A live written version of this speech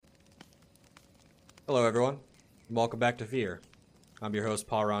Hello, everyone, and welcome back to Fear. I'm your host,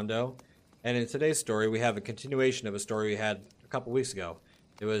 Paul Rondeau, and in today's story, we have a continuation of a story we had a couple weeks ago.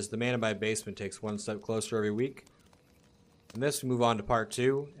 It was The Man in My Basement Takes One Step Closer Every Week. In this, we move on to part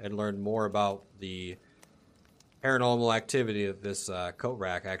 2 and learn more about the paranormal activity that this coat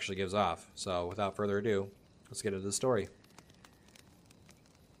rack actually gives off. So, without further ado, let's get into the story.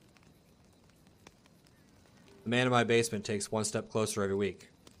 The Man in My Basement Takes One Step Closer Every Week,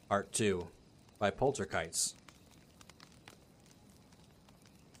 Part 2. By Polterkites.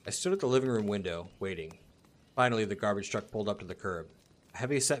 I stood at the living room window, waiting. Finally, the garbage truck pulled up to the curb. A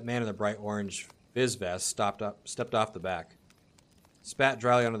heavy-set man in a bright orange viz vest stepped off the back, spat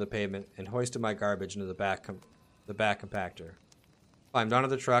dryly onto the pavement, and hoisted my garbage into the back compactor. Climbed onto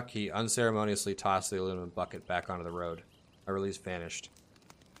the truck, he unceremoniously tossed the aluminum bucket back onto the road. My release vanished.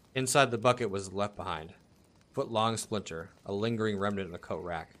 Inside the bucket was left behind. Foot-long splinter, a lingering remnant in the coat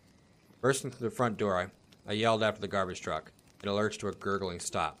rack. Bursting through the front door, I yelled after the garbage truck. It lurched to a gurgling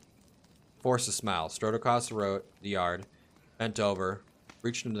stop. Forced a smile, strode across the yard, bent over,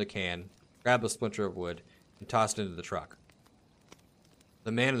 reached into the can, grabbed a splinter of wood, and tossed it into the truck.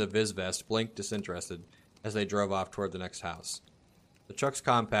 The man in the viz vest blinked disinterested as they drove off toward the next house. The truck's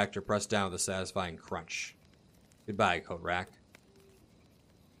compactor pressed down with a satisfying crunch. Goodbye, coat rack.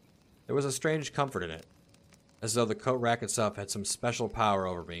 There was a strange comfort in it, as though the coat rack itself had some special power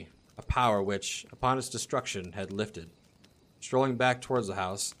over me. A power which, upon its destruction, had lifted. Strolling back towards the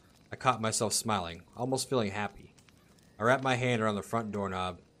house, I caught myself smiling, almost feeling happy. I wrapped my hand around the front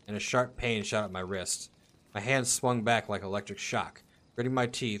doorknob, and a sharp pain shot up my wrist. My hand swung back like electric shock. Gritting my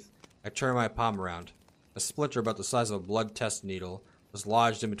teeth, I turned my palm around. A splinter about the size of a blood test needle was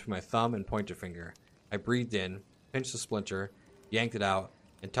lodged in between my thumb and pointer finger. I breathed in, pinched the splinter, yanked it out,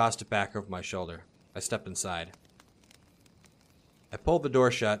 and tossed it back over my shoulder. I stepped inside. I pulled the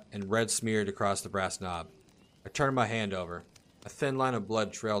door shut, and red smeared across the brass knob. I turned my hand over. A thin line of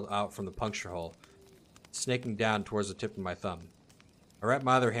blood trailed out from the puncture hole, snaking down towards the tip of my thumb. I wrapped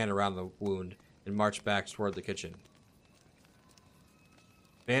my other hand around the wound and marched back toward the kitchen.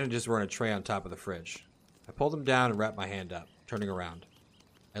 Bandages were in a tray on top of the fridge. I pulled them down and wrapped my hand up, turning around.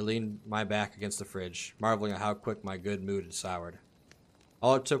 I leaned my back against the fridge, marveling at how quick my good mood had soured.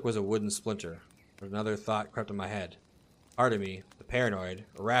 All it took was a wooden splinter, but another thought crept in my head. Part of me, the paranoid,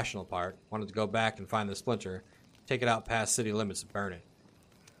 irrational part, wanted to go back and find the splinter, take it out past city limits and burn it.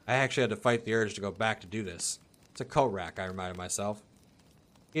 I actually had to fight the urge to go back to do this. It's a coat rack, I reminded myself.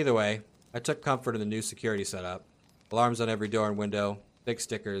 Either way, I took comfort in the new security setup. Alarms on every door and window, big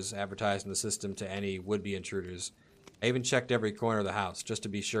stickers advertising the system to any would-be intruders. I even checked every corner of the house, just to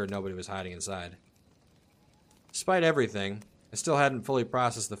be sure nobody was hiding inside. Despite everything, I still hadn't fully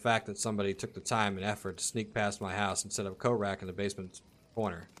processed the fact that somebody took the time and effort to sneak past my house and set up a coat rack in the basement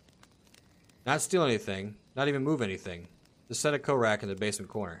corner. Not steal anything, not even move anything, just set a coat rack in the basement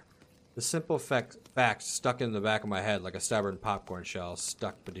corner. The simple fact stuck in the back of my head like a stubborn popcorn shell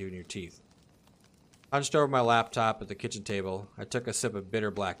stuck between your teeth. Hunched over my laptop at the kitchen table, I took a sip of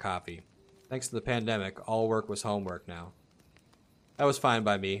bitter black coffee. Thanks to the pandemic, all work was homework now. That was fine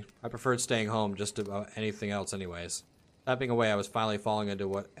by me. I preferred staying home just about anything else anyways. Tapping away, I was finally falling into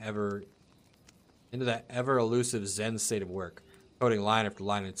that ever elusive Zen state of work, coding line after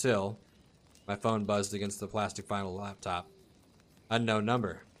line until my phone buzzed against the plastic vinyl laptop. Unknown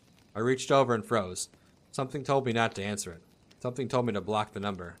number. I reached over and froze. Something told me not to answer it. Something told me to block the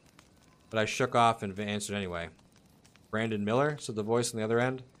number. But I shook off and answered anyway. Brandon Miller? Said the voice on the other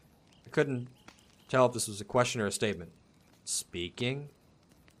end. I couldn't tell if this was a question or a statement. Speaking?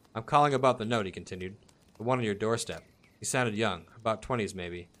 I'm calling about the note, he continued. The one on your doorstep. He sounded young, about 20s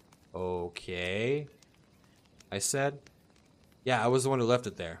maybe. Okay, I said. Yeah, I was the one who left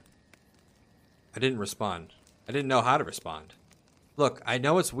it there. I didn't respond. I didn't know how to respond. Look, I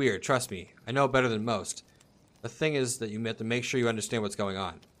know it's weird, trust me. I know better than most. The thing is that you have to make sure you understand what's going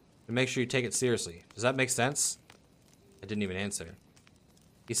on. And make sure you take it seriously. Does that make sense? I didn't even answer.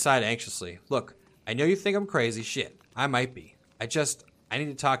 He sighed anxiously. Look, I know you think I'm crazy. Shit, I might be. I need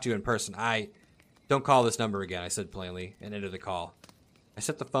to talk to you in person. Don't call this number again, I said plainly, and ended the call. I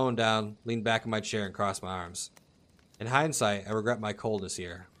set the phone down, leaned back in my chair, and crossed my arms. In hindsight, I regret my coldness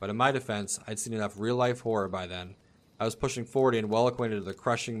here, but in my defense, I'd seen enough real-life horror by then. I was pushing 40 and well acquainted with the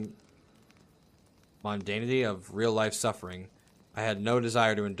crushing mundanity of real-life suffering. I had no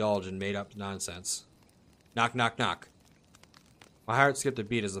desire to indulge in made-up nonsense. Knock, knock, knock. My heart skipped a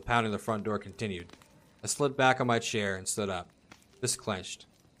beat as the pounding of the front door continued. I slid back on my chair and stood up. Fist clenched.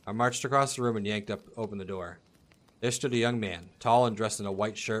 I marched across the room and yanked open the door. There stood a young man, tall and dressed in a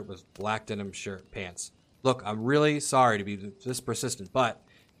white shirt with black denim pants. Look, I'm really sorry to be this persistent, but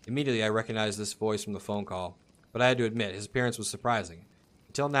Immediately I recognized this voice from the phone call, but I had to admit his appearance was surprising.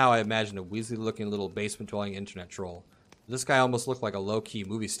 Until now I imagined a Weasley-looking little basement-dwelling internet troll. But this guy almost looked like a low-key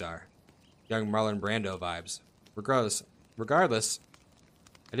movie star. Young Marlon Brando vibes. Regardless,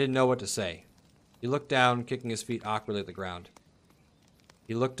 I didn't know what to say. He looked down, kicking his feet awkwardly at the ground.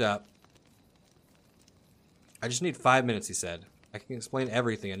 He looked up. I just need 5 minutes, he said. I can explain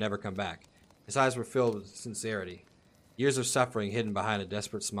everything and never come back. His eyes were filled with sincerity. Years of suffering hidden behind a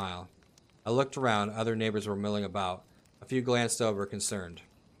desperate smile. I looked around. Other neighbors were milling about. A few glanced over, concerned.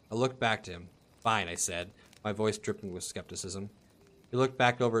 I looked back to him. Fine, I said, my voice dripping with skepticism. He looked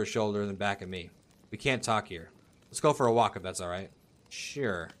back over his shoulder and then back at me. We can't talk here. Let's go for a walk if that's all right.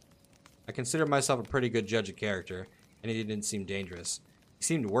 Sure. I considered myself a pretty good judge of character, and he didn't seem dangerous. He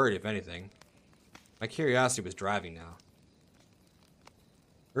seemed worried, if anything. My curiosity was driving now.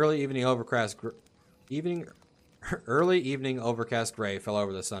 Early evening overcast gray fell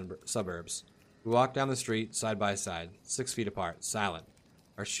over the suburbs. We walked down the street, side by side, 6 feet apart, silent.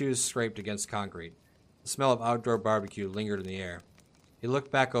 Our shoes scraped against concrete. The smell of outdoor barbecue lingered in the air. He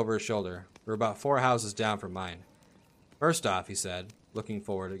looked back over his shoulder. We were about 4 houses down from mine. First off, he said, looking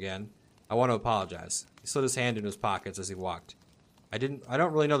forward again, I want to apologize. He slid his hand into his pockets as he walked. I don't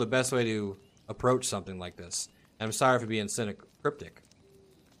really know the best way to approach something like this, and I'm sorry for being cryptic.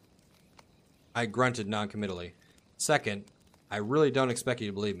 I grunted noncommittally. Second, I really don't expect you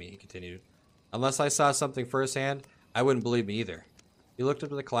to believe me, he continued. Unless I saw something firsthand, I wouldn't believe me either. He looked up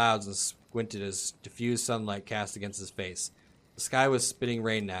to the clouds and squinted as diffused sunlight cast against his face. The sky was spitting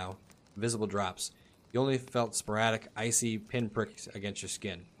rain now, visible drops. You only felt sporadic, icy pinpricks against your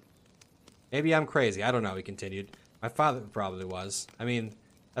skin. Maybe I'm crazy, I don't know, he continued. My father probably was. I mean,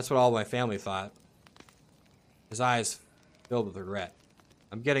 that's what all my family thought. His eyes filled with regret.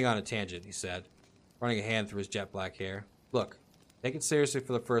 I'm getting on a tangent, he said, running a hand through his jet black hair. Look, take it seriously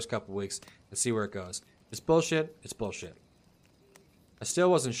for the first couple weeks and see where it goes. If it's bullshit, it's bullshit. I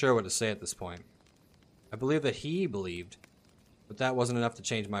still wasn't sure what to say at this point. I believed that he believed, but that wasn't enough to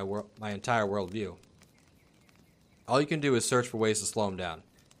change my entire worldview. All you can do is search for ways to slow him down.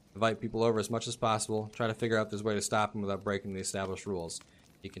 Invite people over as much as possible, try to figure out if there's a way to stop him without breaking the established rules,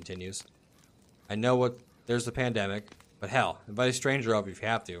 he continues. I know there's the pandemic, but hell, invite a stranger over if you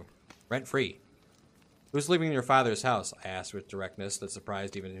have to. Rent-free. Who's living in your father's house? I asked with directness that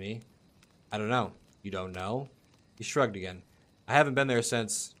surprised even me. I don't know. You don't know? He shrugged again. I haven't been there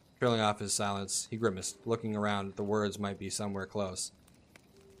since. Trailing off his silence, he grimaced, looking around. The words might be somewhere close.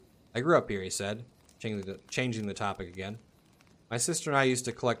 I grew up here, he said, changing the topic again. My sister and I used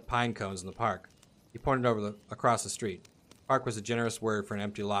to collect pine cones in the park. He pointed across the street. Park was a generous word for an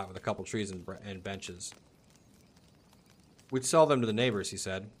empty lot with a couple trees and benches. We'd sell them to the neighbors, he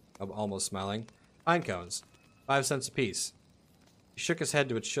said, almost smiling. Pine cones, 5 cents apiece. He shook his head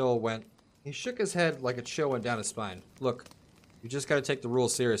like a chill went down his spine. Look, you just got to take the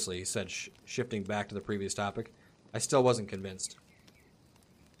rules seriously, he said, shifting back to the previous topic. I still wasn't convinced.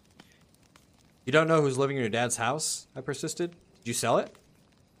 You don't know who's living in your dad's house? I persisted. Did you sell it?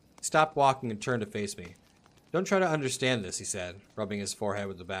 He stopped walking and turned to face me. Don't try to understand this, he said, rubbing his forehead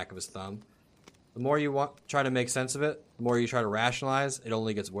with the back of his thumb. The more you try to make sense of it, the more you try to rationalize, it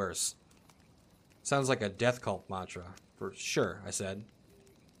only gets worse. Sounds like a death cult mantra. For sure, I said.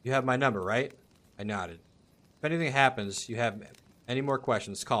 You have my number, right? I nodded. If anything happens, you have any more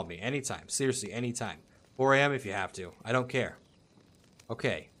questions, call me. Anytime. Seriously, anytime. 4 a.m. if you have to. I don't care.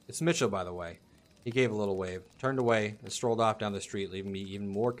 Okay. It's Mitchell, by the way. He gave a little wave, turned away, and strolled off down the street, leaving me even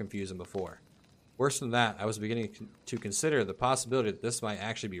more confused than before. Worse than that, I was beginning to consider the possibility that this might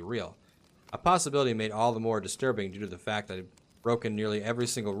actually be real. A possibility made all the more disturbing due to the fact that he'd broken nearly every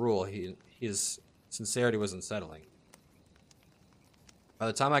single rule. His sincerity was unsettling. By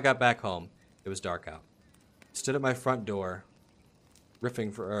the time I got back home, it was dark out. I stood at my front door,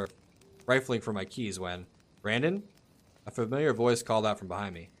 rifling for my keys when, Brandon? A familiar voice called out from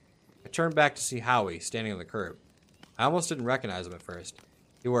behind me. I turned back to see Howie standing on the curb. I almost didn't recognize him at first.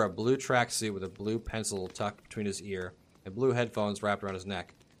 He wore a blue tracksuit with a blue pencil tucked between his ear and blue headphones wrapped around his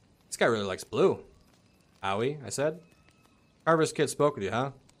neck. This guy really likes blue. Howie, I said. Carver's kid spoke with you,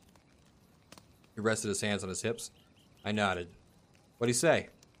 huh? He rested his hands on his hips. I nodded. What'd he say?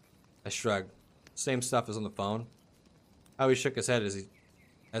 I shrugged. Same stuff as on the phone. Howie shook his head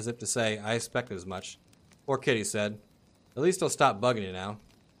as if to say, I expected as much. Poor kid, he said. At least he'll stop bugging you now.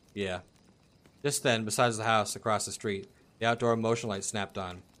 Yeah. Just then, besides the house across the street, the outdoor motion light snapped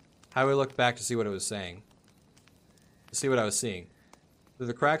on. Howie looked back to see what it was saying. To see what I was seeing. Through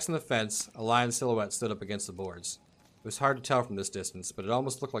the cracks in the fence, a lion silhouette stood up against the boards. It was hard to tell from this distance, but it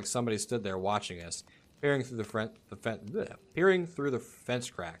almost looked like somebody stood there watching us, peering through peering through the fence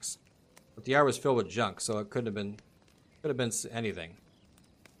cracks. But the yard was filled with junk, so it could have been anything.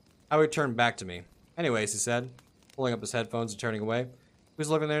 Howie turned back to me. Anyways, he said, pulling up his headphones and turning away. Who's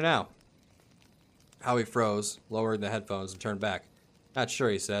living there now? Howie froze, lowered the headphones, and turned back. Not sure,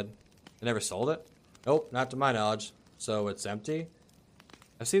 he said. They never sold it? Nope, not to my knowledge. So it's empty?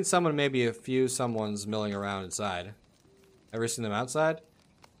 I've seen maybe a few someone's milling around inside. Ever seen them outside?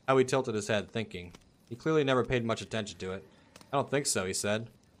 Howie tilted his head, thinking. He clearly never paid much attention to it. I don't think so, he said.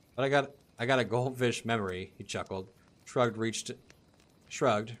 But I got a goldfish memory, he chuckled. Shrugged, reached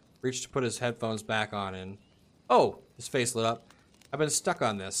to put his headphones back on and... Oh! His face lit up. I've been stuck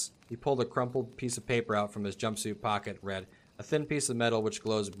on this. He pulled a crumpled piece of paper out from his jumpsuit pocket and read, a thin piece of metal which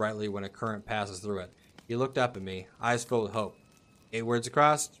glows brightly when a current passes through it. He looked up at me, eyes filled with hope. 8 words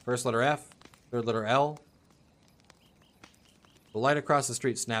across, first letter F, third letter L. The light across the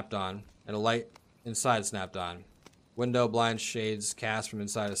street snapped on, and a light inside snapped on. Window blind shades cast from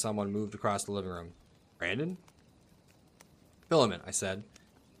inside as someone moved across the living room. Brandon? Filament, I said,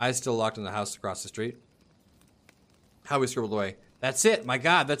 eyes still locked on the house across the street. Howie scribbled away. That's it! My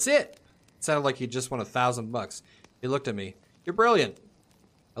God, that's it! It sounded like he'd just won $1,000. He looked at me. You're brilliant!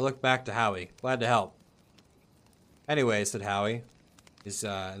 I looked back to Howie, glad to help. Anyway, said Howie, his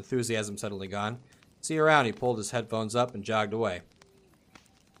enthusiasm suddenly gone. See you around. He pulled his headphones up and jogged away.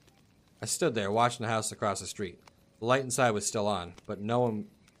 I stood there, watching the house across the street. The light inside was still on, but no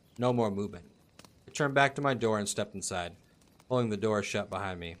more movement. I turned back to my door and stepped inside, pulling the door shut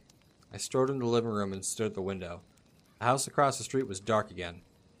behind me. I strode into the living room and stood at the window. The house across the street was dark again.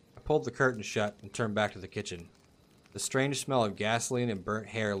 I pulled the curtain shut and turned back to the kitchen. The strange smell of gasoline and burnt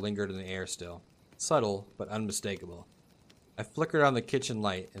hair lingered in the air still, subtle but unmistakable. I flickered on the kitchen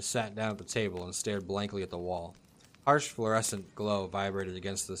light and sat down at the table and stared blankly at the wall. Harsh fluorescent glow vibrated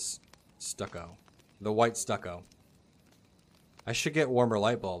against the white stucco. I should get warmer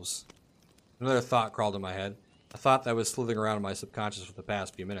light bulbs. Another thought crawled in my head, a thought that was slithering around in my subconscious for the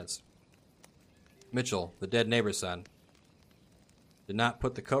past few minutes. Mitchell, the dead neighbor's son, did not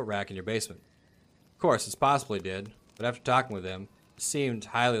put the coat rack in your basement. Of course, it's possible he did, but after talking with him, it seemed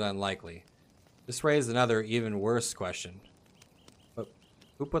highly unlikely. This raised another, even worse question. But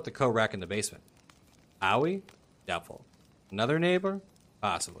who put the coat rack in the basement? Howie? Doubtful. Another neighbor?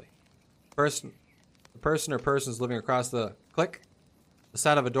 Possibly. The person or persons living across the... Click! The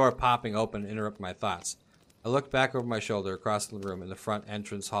sound of a door popping open interrupted my thoughts. I looked back over my shoulder across the room in the front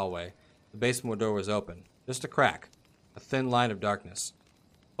entrance hallway. The basement door was open. Just a crack. A thin line of darkness.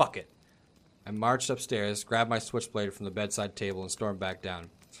 Fuck it. I marched upstairs, grabbed my switchblade from the bedside table, and stormed back down.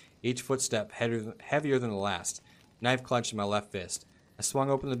 Each footstep heavier than the last. Knife clenched in my left fist. I swung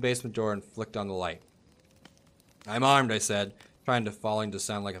open the basement door and flicked on the light. I'm armed, I said, trying to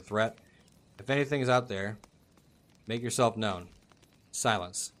sound like a threat. If anything is out there, make yourself known.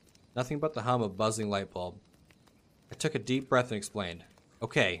 Silence. Nothing but the hum of buzzing light bulb. I took a deep breath and explained.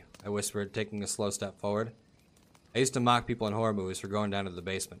 Okay, I whispered, taking a slow step forward. I used to mock people in horror movies for going down to the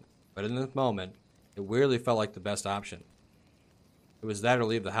basement, but in this moment, it weirdly felt like the best option. It was that or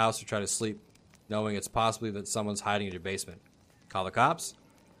leave the house or try to sleep, knowing it's possibly that someone's hiding in your basement. Call the cops?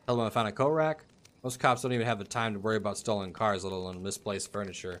 Tell them I found a coat rack? Most cops don't even have the time to worry about stolen cars, let alone misplaced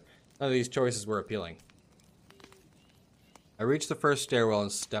furniture. None of these choices were appealing. I reached the first stairwell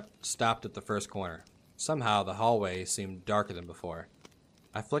and stopped at the first corner. Somehow, the hallway seemed darker than before.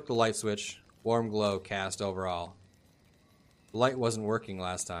 I flicked the light switch, warm glow cast over all. The light wasn't working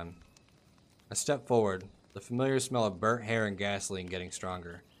last time. I stepped forward, the familiar smell of burnt hair and gasoline getting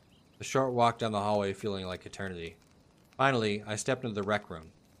stronger. The short walk down the hallway feeling like eternity. Finally, I stepped into the rec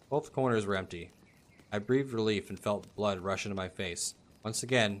room. Both corners were empty. I breathed relief and felt blood rush into my face, once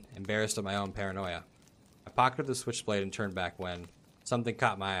again embarrassed at my own paranoia. I pocketed the switchblade and turned back when something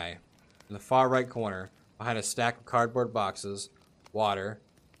caught my eye. In the far right corner, behind a stack of cardboard boxes, water,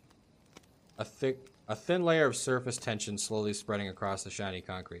 a thin layer of surface tension slowly spreading across the shiny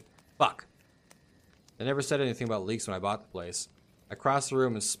concrete. Fuck! They never said anything about leaks when I bought the place. I crossed the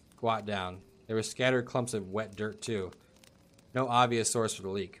room and squat down. There were scattered clumps of wet dirt, too. No obvious source for the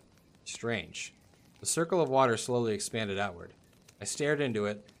leak. Strange. The circle of water slowly expanded outward. I stared into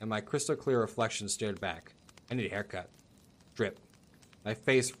it, and my crystal-clear reflection stared back. I need a haircut. Drip. My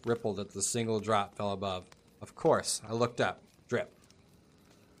face rippled as the single drop fell above. Of course, I looked up. Drip.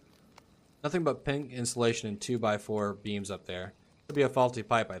 Nothing but pink insulation and 2x4 beams up there. Could be a faulty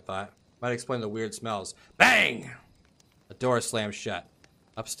pipe, I thought. Might explain the weird smells. Bang! A door slammed shut.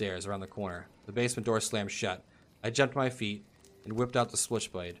 Upstairs, around the corner. The basement door slammed shut. I jumped to my feet and whipped out the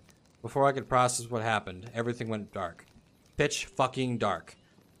switchblade. Before I could process what happened, everything went dark. Pitch fucking dark.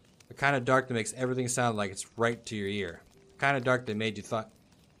 The kind of dark that makes everything sound like it's right to your ear. The kind of dark that made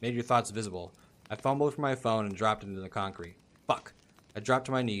your thoughts visible. I fumbled for my phone and dropped it into the concrete. Fuck. I dropped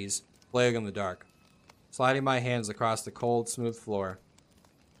to my knees, flailing in the dark, sliding my hands across the cold, smooth floor,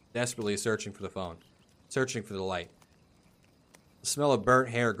 desperately searching for the phone, searching for the light. The smell of burnt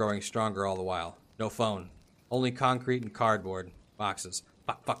hair growing stronger all the while. No phone. Only concrete and cardboard. Boxes.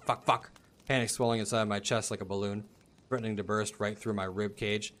 Fuck, fuck, fuck, fuck. Panic swelling inside my chest like a balloon, threatening to burst right through my rib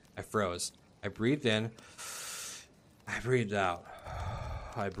cage. I froze. I breathed in. I breathed out.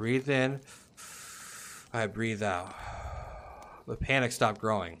 I breathed in. I breathed out. The panic stopped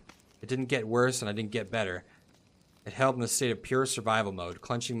growing. It didn't get worse and I didn't get better. It held in a state of pure survival mode,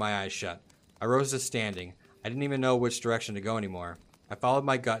 clenching my eyes shut. I rose to standing. I didn't even know which direction to go anymore. I followed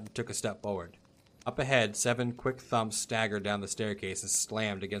my gut and took a step forward. Up ahead, 7 quick thumps staggered down the staircase and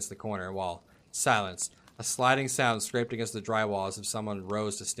slammed against the corner wall. Silence. A sliding sound scraped against the drywall as if someone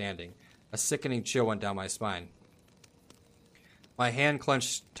rose to standing. A sickening chill went down my spine. My hand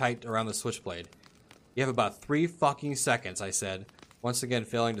clenched tight around the switchblade. You have about 3 fucking seconds, I said, once again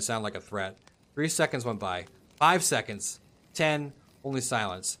failing to sound like a threat. 3 seconds went by. 5 seconds. 10. Only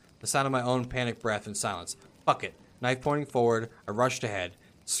silence. The sound of my own panicked breath and silence. Fuck it. Knife pointing forward, I rushed ahead,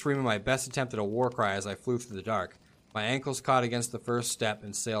 screaming my best attempt at a war cry as I flew through the dark. My ankles caught against the first step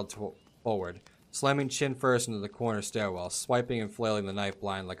and sailed forward, slamming chin first into the corner stairwell, swiping and flailing the knife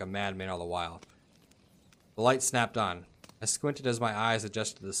blind like a madman all the while. The light snapped on. I squinted as my eyes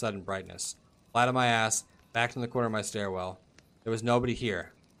adjusted to the sudden brightness. Flat on my ass, back in the corner of my stairwell. There was nobody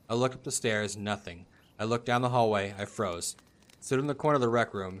here. I looked up the stairs, nothing. I looked down the hallway, I froze. Stood in the corner of the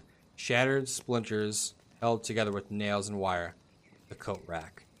rec room, shattered splinters held together with nails and wire. The coat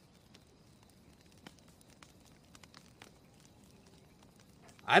rack.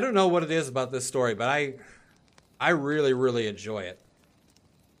 I don't know what it is about this story, but I really, really enjoy it.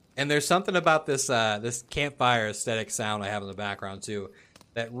 And there's something about this this campfire aesthetic sound I have in the background too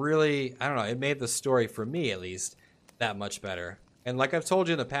that really, I don't know, it made the story, for me at least, that much better. And like I've told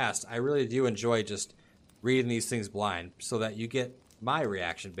you in the past, I really do enjoy just reading these things blind so that you get my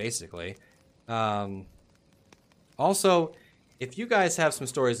reaction, basically. Also, if you guys have some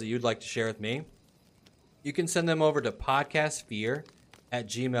stories that you'd like to share with me, you can send them over to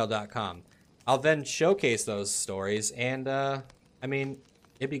podcastfear@gmail.com. I'll then showcase those stories, and,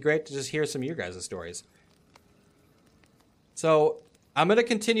 it'd be great to just hear some of your guys' stories. So, I'm going to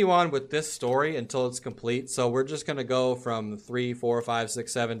continue on with this story until it's complete. So, we're just going to go from 3, 4, 5,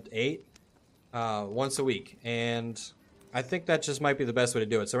 6, 7, 8 once a week. And I think that just might be the best way to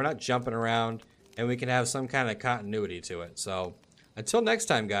do it. So, we're not jumping around, and we can have some kind of continuity to it. So, until next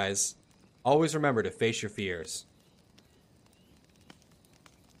time, guys, always remember to face your fears.